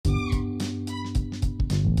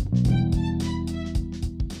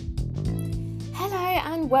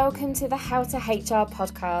welcome to the How to HR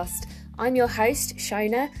podcast. I'm your host,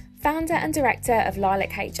 Shona, founder and director of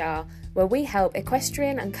Lilac HR, where we help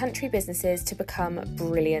equestrian and country businesses to become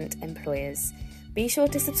brilliant employers. Be sure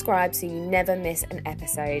to subscribe so you never miss an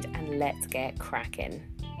episode, and let's get cracking.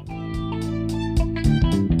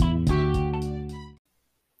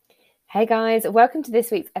 Hey guys, welcome to this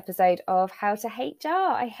week's episode of How to HR.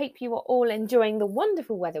 I hope you are all enjoying the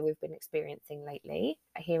wonderful weather we've been experiencing lately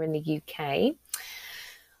here in the UK.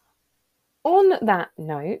 On that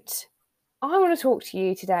note, I want to talk to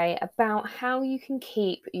you today about how you can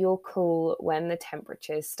keep your cool when the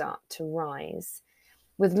temperatures start to rise.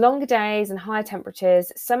 With longer days and higher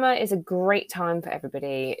temperatures, summer is a great time for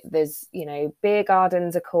everybody. There's, beer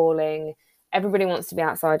gardens are calling. Everybody wants to be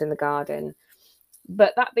outside in the garden.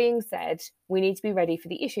 But that being said, we need to be ready for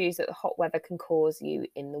the issues that the hot weather can cause you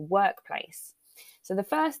in the workplace. So the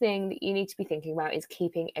first thing that you need to be thinking about is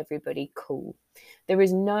keeping everybody cool. There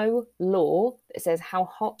is no law that says how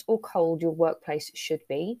hot or cold your workplace should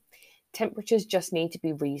be. Temperatures just need to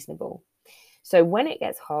be reasonable. So when it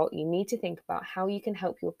gets hot, you need to think about how you can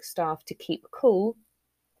help your staff to keep cool,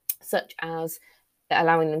 such as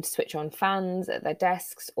allowing them to switch on fans at their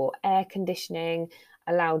desks or air conditioning,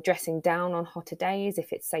 allow dressing down on hotter days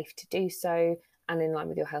if it's safe to do so, and in line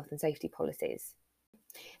with your health and safety policies.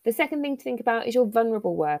 The second thing to think about is your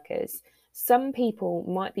vulnerable workers. Some people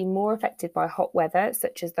might be more affected by hot weather,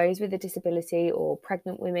 such as those with a disability or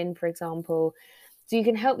pregnant women, for example. So you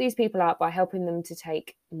can help these people out by helping them to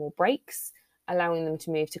take more breaks, allowing them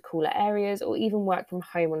to move to cooler areas, or even work from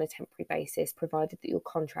home on a temporary basis, provided that your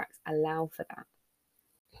contracts allow for that.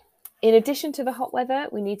 In addition to the hot weather,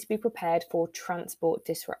 we need to be prepared for transport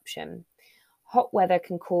disruption. Hot weather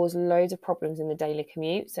can cause loads of problems in the daily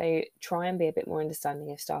commute, so try and be a bit more understanding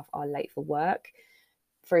if staff are late for work.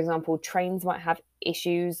 For example, trains might have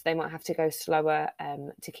issues. They might have to go slower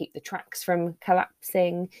to keep the tracks from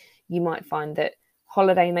collapsing. You might find that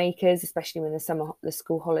holiday makers, especially when the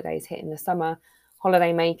school holidays hit in the summer,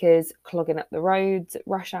 holiday makers clogging up the roads at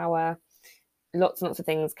rush hour. Lots and lots of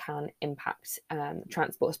things can impact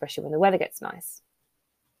transport, especially when the weather gets nice.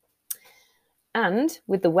 And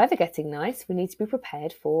with the weather getting nice, we need to be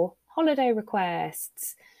prepared for holiday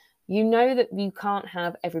requests. You know that you can't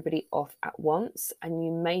have everybody off at once, and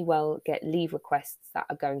you may well get leave requests that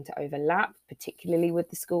are going to overlap, particularly with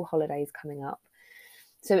the school holidays coming up.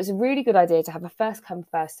 So it's a really good idea to have a first come,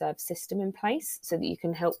 first served system in place so that you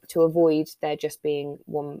can help to avoid there just being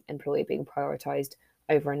one employee being prioritised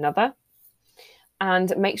over another.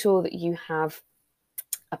 And make sure that you have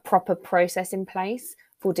a proper process in place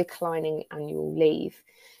for declining annual leave.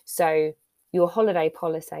 So your holiday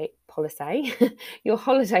policy your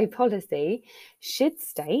holiday policy should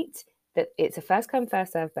state that it's a first come,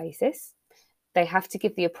 first served basis. They have to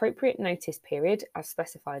give the appropriate notice period as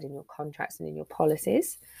specified in your contracts and in your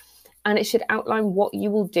policies. And it should outline what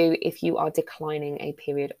you will do if you are declining a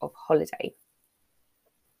period of holiday.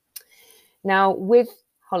 Now, with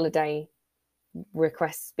holiday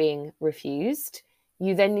requests being refused,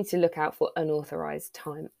 you then need to look out for unauthorized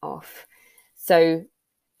time off. So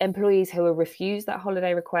employees who are refused that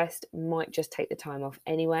holiday request might just take the time off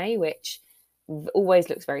anyway, which always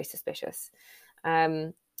looks very suspicious.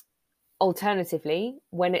 Alternatively,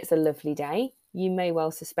 when it's a lovely day, you may well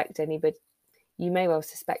suspect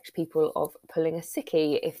people of pulling a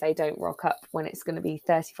sickie if they don't rock up when it's going to be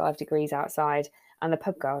 35 degrees outside and the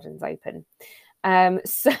pub garden's open.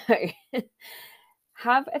 So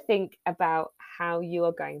have a think about how you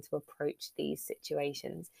are going to approach these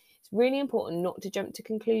situations. It's really important not to jump to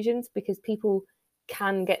conclusions, because people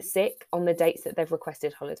can get sick on the dates that they've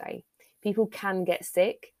requested holiday. People can get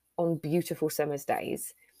sick on beautiful summer's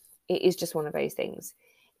days. It is just one of those things.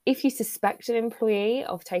 If you suspect an employee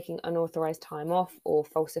of taking unauthorized time off or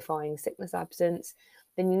falsifying sickness absence,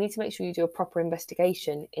 then you need to make sure you do a proper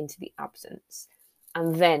investigation into the absence.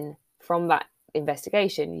 And then from that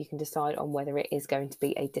investigation, you can decide on whether it is going to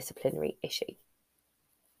be a disciplinary issue.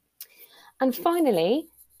 And finally,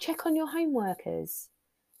 check on your home workers.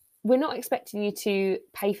 We're not expecting you to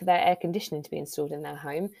pay for their air conditioning to be installed in their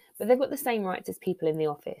home, but they've got the same rights as people in the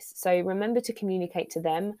office. So remember to communicate to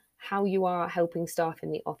them how you are helping staff in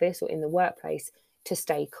the office or in the workplace to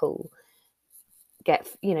stay cool.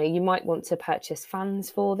 You might want to purchase fans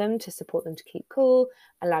for them to support them to keep cool,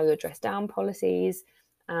 allow your dress down policies,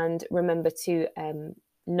 and remember to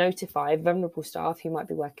notify vulnerable staff who might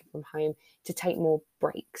be working from home to take more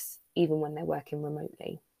breaks, even when they're working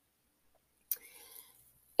remotely.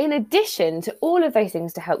 In addition to all of those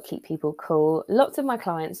things to help keep people cool, lots of my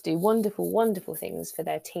clients do wonderful, wonderful things for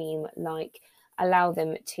their team, like allow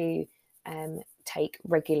them to take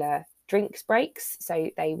regular drinks breaks,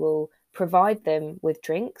 so they will provide them with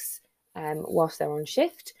drinks whilst they're on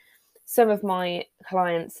shift. Some of my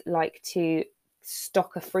clients like to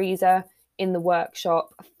stock a freezer in the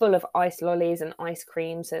workshop full of ice lollies and ice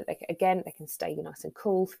cream, so that they can stay nice and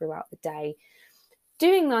cool throughout the day.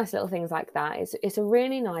 Doing nice little things like that is a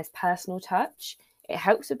really nice personal touch. It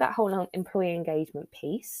helps with that whole employee engagement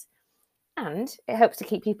piece, and it helps to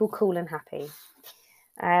keep people cool and happy.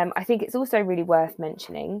 I think it's also really worth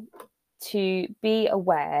mentioning to be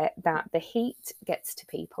aware that the heat gets to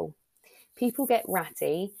people. People get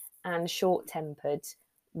ratty and short-tempered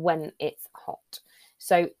when it's hot.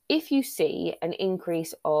 So if you see an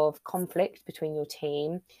increase of conflict between your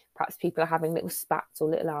team, perhaps people are having little spats or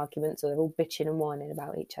little arguments, or they're all bitching and whining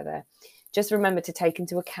about each other, just remember to take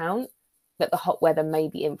into account that the hot weather may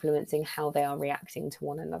be influencing how they are reacting to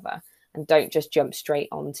one another, and don't just jump straight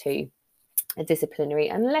onto a disciplinary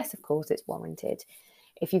unless, of course, it's warranted.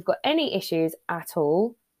 If you've got any issues at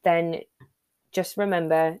all, then just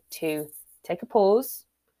remember to take a pause,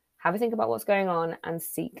 have a think about what's going on, and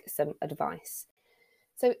seek some advice.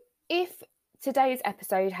 So if today's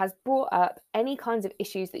episode has brought up any kinds of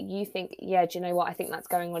issues that you think, yeah, do you know what, I think that's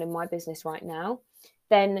going on in my business right now,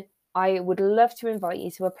 then I would love to invite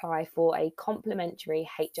you to apply for a complimentary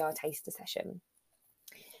HR taster session.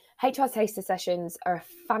 HR taster sessions are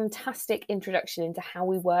a fantastic introduction into how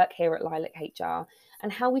we work here at Lilac HR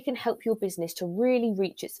and how we can help your business to really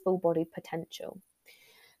reach its full-bodied potential.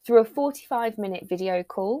 Through a 45-minute video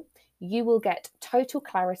call, you will get total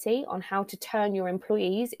clarity on how to turn your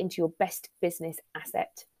employees into your best business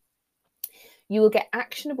asset. You will get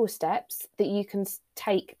actionable steps that you can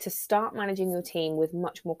take to start managing your team with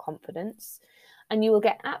much more confidence, and you will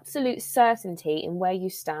get absolute certainty in where you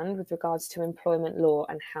stand with regards to employment law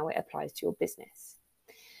and how it applies to your business.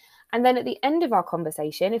 And then at the end of our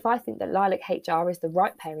conversation, if I think that Lilac HR is the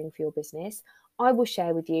right pairing for your business, I will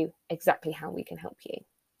share with you exactly how we can help you.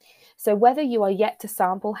 So whether you are yet to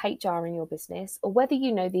sample HR in your business, or whether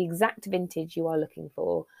you know the exact vintage you are looking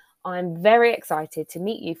for, I'm very excited to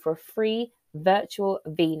meet you for a free virtual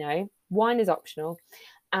vino. Wine is optional,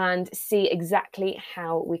 and see exactly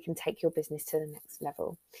how we can take your business to the next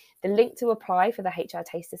level. The link to apply for the HR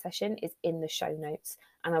taster session is in the show notes,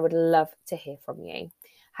 and I would love to hear from you.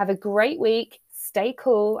 Have a great week, stay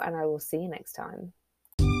cool, and I will see you next time.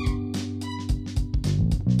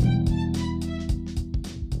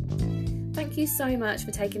 Thank you so much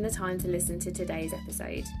for taking the time to listen to today's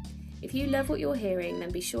episode. If you love what you're hearing,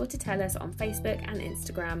 then be sure to tell us on Facebook and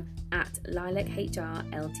Instagram at Lilac HR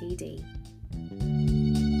Ltd.